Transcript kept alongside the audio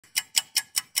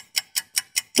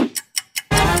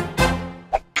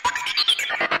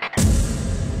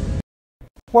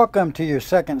Welcome to your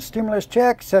second stimulus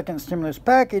check, second stimulus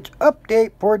package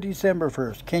update for December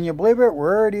 1st. Can you believe it?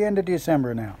 We're already into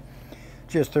December now.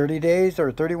 Just 30 days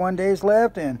or 31 days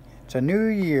left and it's a new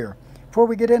year. Before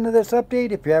we get into this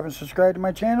update, if you haven't subscribed to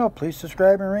my channel, please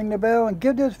subscribe and ring the bell and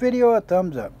give this video a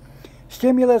thumbs up.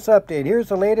 Stimulus update. Here's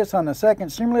the latest on the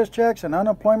second stimulus checks and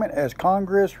unemployment as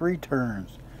Congress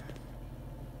returns.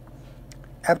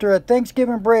 After a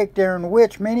Thanksgiving break during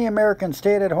which many Americans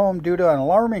stayed at home due to an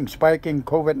alarming spike in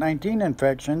COVID-19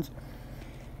 infections,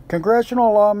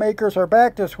 congressional lawmakers are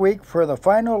back this week for the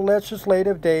final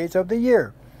legislative days of the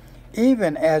year,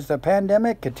 even as the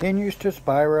pandemic continues to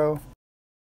spiral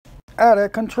out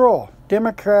of control.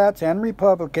 Democrats and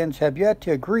Republicans have yet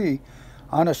to agree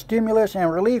on a stimulus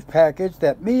and relief package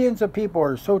that millions of people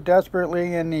are so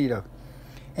desperately in need of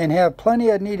and have plenty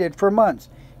of needed for months.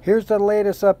 Here's the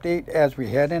latest update as we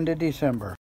head into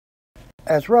December.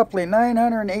 As roughly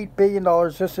 $908 billion,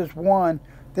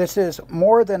 this is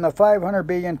more than the $500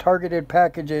 billion targeted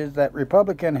packages that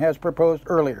Republican has proposed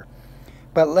earlier,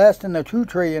 but less than the $2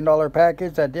 trillion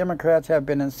package that Democrats have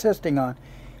been insisting on.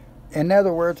 In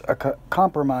other words, a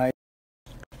compromise.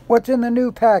 What's in the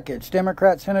new package?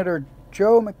 Democrat Senator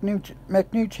Joe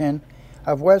Manchin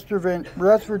of West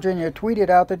Virginia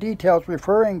tweeted out the details,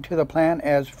 referring to the plan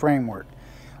as framework.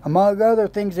 Among other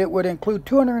things, it would include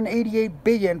 $288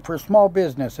 billion for small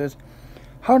businesses,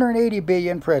 $180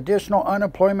 billion for additional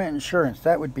unemployment insurance.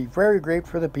 That would be very great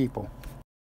for the people.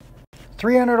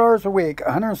 $300 a week,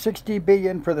 $160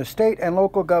 billion for the state and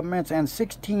local governments, and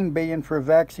 $16 billion for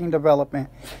vaccine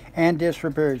development and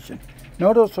distribution.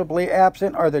 Noticeably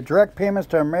absent are the direct payments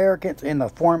to Americans in the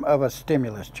form of a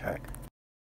stimulus check.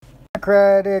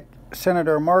 Democratic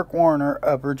Senator Mark Warner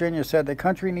of Virginia said the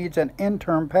country needs an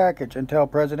interim package until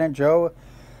President-elect Joe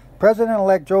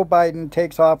Biden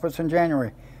takes office in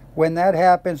January. When that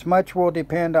happens, much will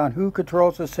depend on who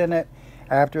controls the Senate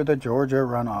after the Georgia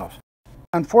runoff.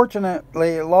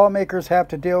 Unfortunately, lawmakers have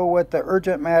to deal with the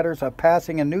urgent matters of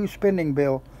passing a new spending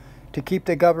bill to keep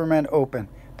the government open.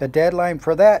 The deadline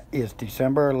for that is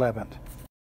December 11th.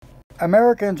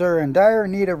 Americans are in dire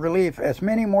need of relief as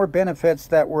many more benefits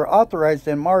that were authorized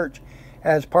in March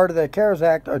as part of the CARES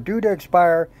Act are due to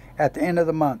expire at the end of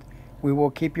the month. We will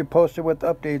keep you posted with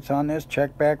updates on this.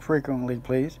 Check back frequently,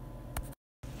 please.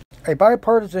 A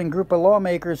bipartisan group of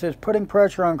lawmakers is putting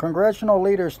pressure on congressional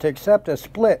leaders to accept a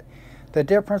split, the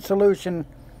different solution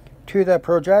to the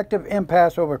projected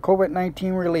impasse over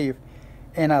COVID-19 relief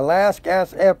in a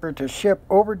last-gasp effort to ship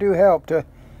overdue help to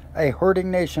a hurting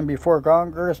nation before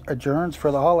Congress adjourns for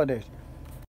the holidays.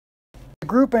 The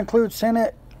group includes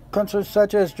Senate conservatives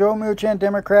such as Joe Manchin,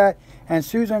 Democrat, and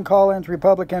Susan Collins,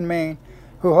 Republican, Maine,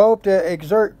 who hope to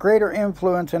exert greater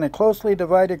influence in a closely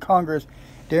divided Congress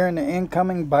during the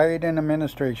incoming Biden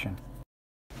administration.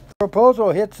 The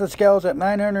proposal hits the scales at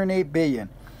 $908 billion,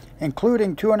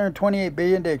 including $228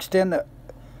 billion to extend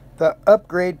the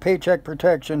upgrade Paycheck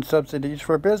Protection subsidies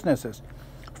for businesses.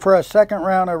 For a second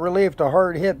round of relief to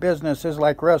hard-hit businesses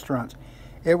like restaurants,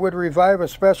 it would revive a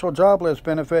special jobless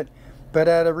benefit, but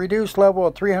at a reduced level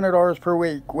of $300 per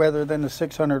week rather than the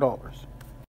 $600.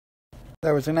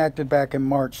 That was enacted back in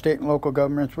March. State and local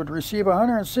governments would receive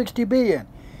 $160 billion,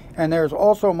 and there's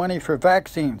also money for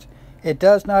vaccines. It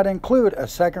does not include a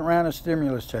second round of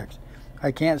stimulus checks.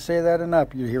 I can't say that enough.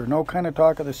 You hear no kind of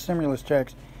talk of the stimulus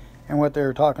checks and what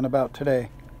they're talking about today.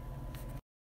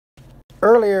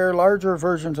 Earlier, larger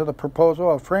versions of the proposal,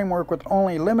 a framework with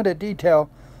only limited detail,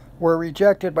 were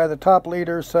rejected by the top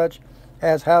leaders such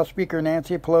as House Speaker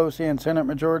Nancy Pelosi and Senate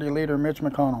Majority Leader Mitch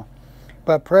McConnell.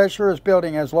 But pressure is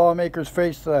building as lawmakers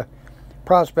face the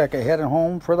prospect of heading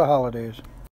home for the holidays.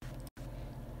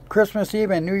 Christmas Eve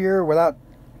and New Year without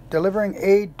delivering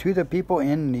aid to the people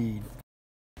in need.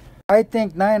 I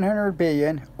think $900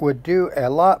 billion would do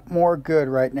a lot more good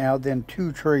right now than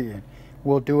 $2 trillion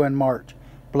will do in March.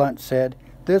 Blunt said,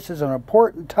 "This is an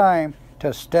important time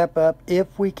to step up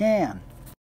if we can."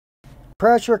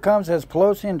 Pressure comes as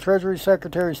Pelosi and Treasury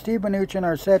Secretary Steve Mnuchin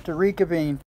are set to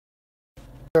reconvene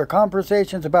their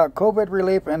conversations about COVID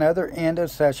relief and other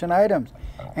end-of-session items,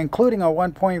 including a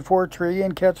 $1.4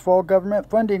 trillion catch-fall government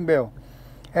funding bill,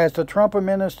 as the Trump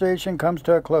administration comes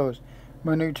to a close.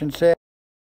 Mnuchin said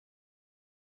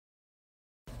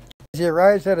as he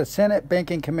arrives at a Senate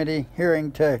Banking Committee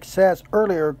hearing to assess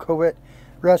earlier COVID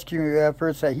rescue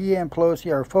efforts that he and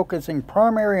Pelosi are focusing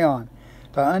primarily on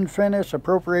the unfinished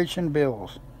appropriation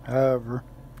bills. However,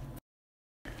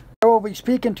 I will be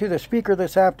speaking to the Speaker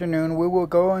this afternoon. We will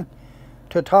go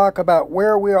to talk about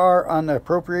where we are on the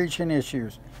appropriation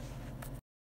issues.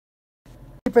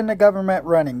 Keeping the government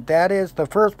running, that is the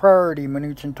first priority,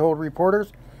 Mnuchin told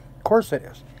reporters. Of course it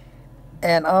is.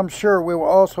 And I'm sure we will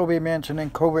also be mentioning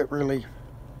COVID relief.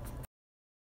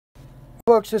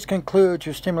 Folks, this concludes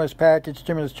your stimulus package,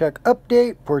 stimulus check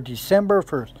update for December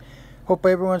 1st. Hope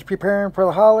everyone's preparing for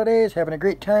the holidays, having a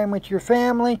great time with your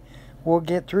family. We'll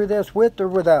get through this with or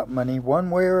without money,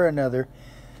 one way or another.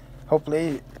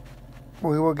 Hopefully,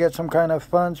 we will get some kind of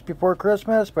funds before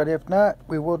Christmas, but if not,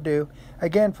 we will do.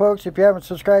 Again, folks, if you haven't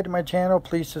subscribed to my channel,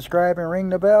 please subscribe and ring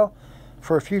the bell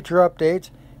for future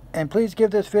updates. And please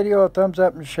give this video a thumbs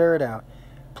up and share it out.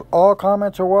 All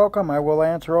comments are welcome. I will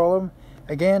answer all of them.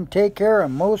 Again, take care,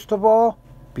 and most of all,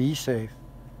 be safe.